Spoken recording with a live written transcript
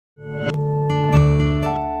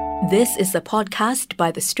This is a podcast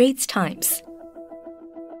by The Straits Times.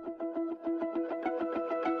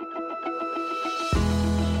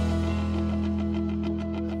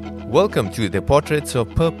 Welcome to the Portraits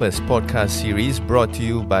of Purpose podcast series brought to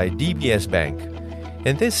you by DBS Bank.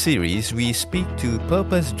 In this series, we speak to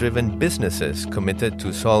purpose-driven businesses committed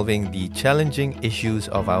to solving the challenging issues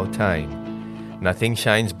of our time. Nothing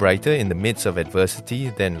shines brighter in the midst of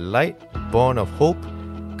adversity than light born of hope,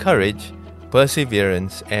 courage,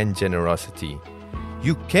 perseverance, and generosity.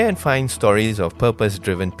 You can find stories of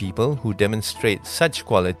purpose-driven people who demonstrate such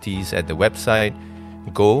qualities at the website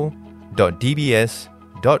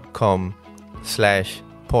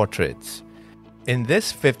go.dbs.com/portraits. In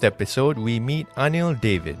this fifth episode, we meet Anil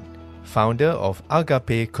David, founder of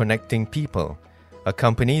Agape Connecting People, a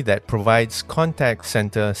company that provides contact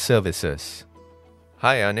center services.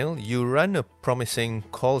 Hi Anil, you run a promising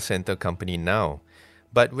call center company now.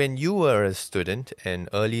 But when you were a student and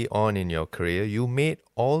early on in your career, you made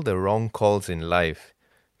all the wrong calls in life.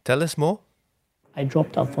 Tell us more. I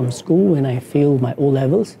dropped out from school when I failed my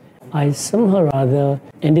O-levels. I somehow rather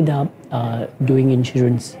ended up doing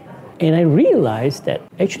insurance. And I realized that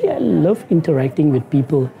actually I love interacting with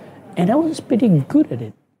people and I was pretty good at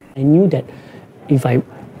it. I knew that if I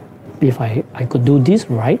could do this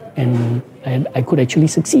right and I could actually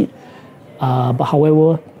succeed. But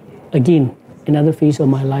however, again, another phase of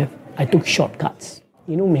my life, I took shortcuts.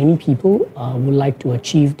 You know, many people would like to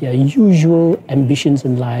achieve their usual ambitions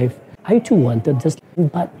in life. I too wanted this,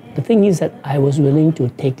 but the thing is that I was willing to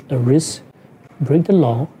take a risk, break the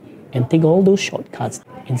law, and take all those shortcuts.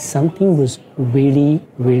 And something was really,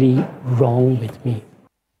 really wrong with me.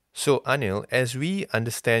 So Anil, as we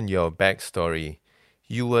understand your backstory,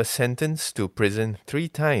 you were sentenced to prison 3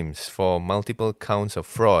 times for multiple counts of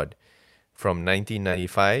fraud. From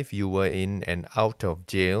 1995, you were in and out of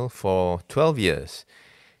jail for 12 years.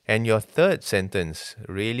 And your third sentence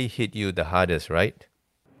really hit you the hardest, right?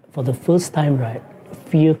 For the first time, right,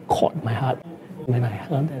 fear caught my heart. When I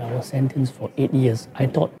heard that I was sentenced for 8 years, I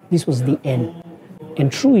thought this was the end.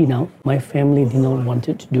 And true enough, my family did not want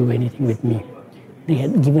to do anything with me. They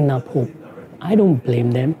had given up hope. I don't blame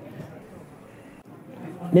them.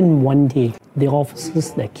 Then one day, the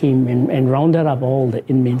officers that came and rounded up all the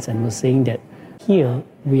inmates and were saying that, here,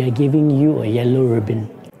 we are giving you a yellow ribbon.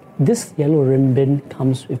 This yellow ribbon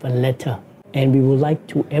comes with a letter, and we would like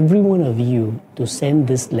to every one of you to send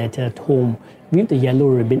this letter at home with the yellow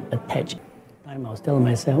ribbon attached. I was telling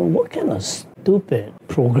myself, what kind of stupid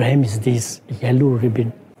program is this yellow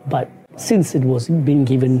ribbon? But since it was being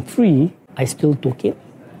given free, I still took it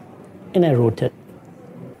and I wrote it.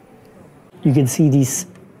 You can see this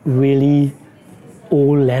really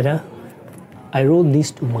old letter. I wrote this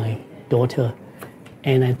to my daughter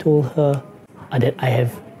and I told her that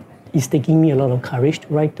it's taking me a lot of courage to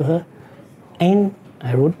write to her. And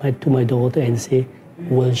I wrote to my daughter and say,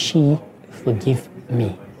 will she forgive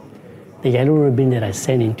me? The yellow ribbon that I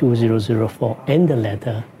sent in 2004 and the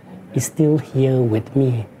letter is still here with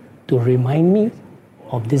me to remind me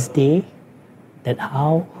of this day, that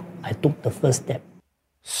how I took the first step.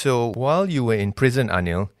 So while you were in prison,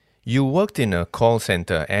 Anil, you worked in a call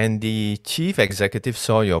center and the chief executive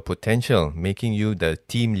saw your potential, making you the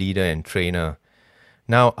team leader and trainer.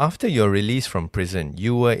 Now, after your release from prison,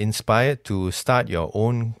 you were inspired to start your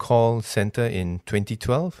own call center in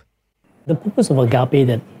 2012? The purpose of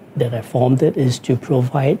Agape that I formed it is to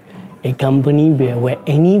provide a company where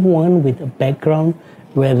anyone with a background,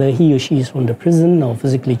 whether he or she is from the prison or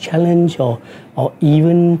physically challenged or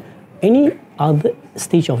even any other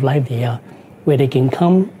stage of life they are, where they can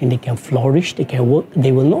come and they can flourish, they can work,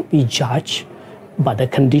 they will not be judged by the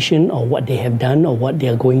condition or what they have done or what they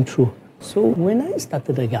are going through. So when I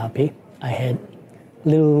started Agape, I had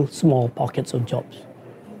little small pockets of jobs.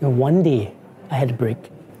 And one day, I had a break.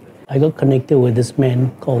 I got connected with this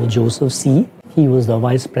man called Joseph C. He was the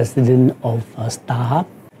vice president of StarHub.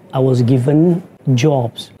 I was given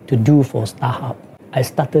jobs to do for StarHub. I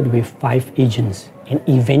started with 5 agents and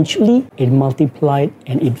eventually it multiplied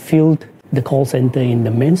and it filled the call center in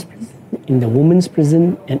the men's prison, in the women's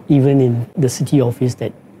prison, and even in the city office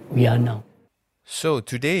that we are now. So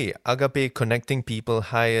today, Agape Connecting People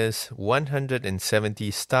hires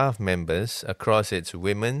 170 staff members across its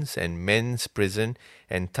women's and men's prison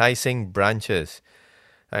and Tai Seng branches,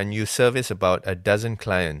 and you service about a dozen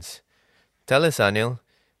clients. Tell us, Anil,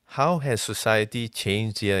 how has society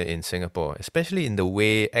changed here in Singapore, especially in the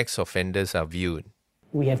way ex-offenders are viewed?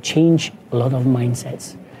 We have changed a lot of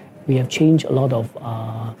mindsets. We have changed a lot of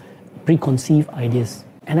preconceived ideas.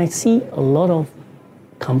 And I see a lot of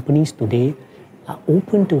companies today are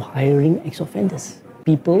open to hiring ex-offenders.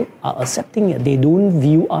 People are accepting it. They don't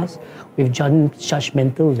view us with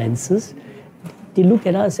judgmental lenses. They look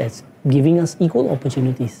at us as giving us equal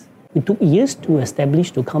opportunities. It took years to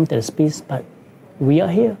establish, to come to the space, but we are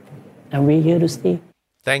here, and we're here to stay.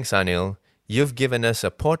 Thanks, Anil. You've given us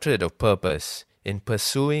a portrait of purpose in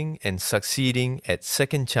pursuing and succeeding at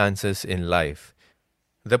second chances in life.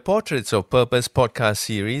 The Portraits of Purpose podcast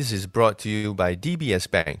series is brought to you by DBS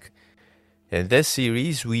Bank. In this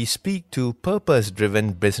series, we speak to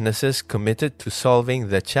purpose-driven businesses committed to solving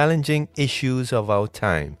the challenging issues of our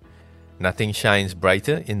time. Nothing shines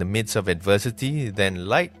brighter in the midst of adversity than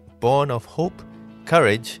light born of hope,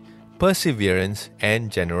 courage, perseverance,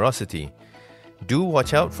 and generosity. Do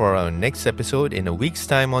watch out for our next episode in a week's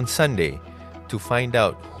time on Sunday to find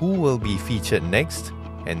out who will be featured next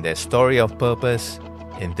and their story of purpose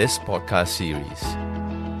in this podcast series.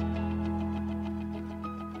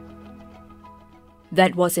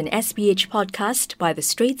 That was an SPH podcast by The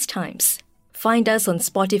Straits Times. Find us on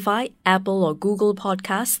Spotify, Apple or Google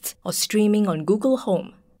Podcasts, or streaming on Google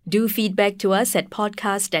Home. Do feedback to us at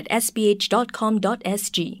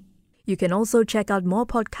podcast@sph.com.sg. You can also check out more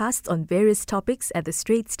podcasts on various topics at The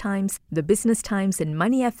Straits Times, The Business Times and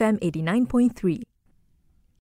Money FM 89.3.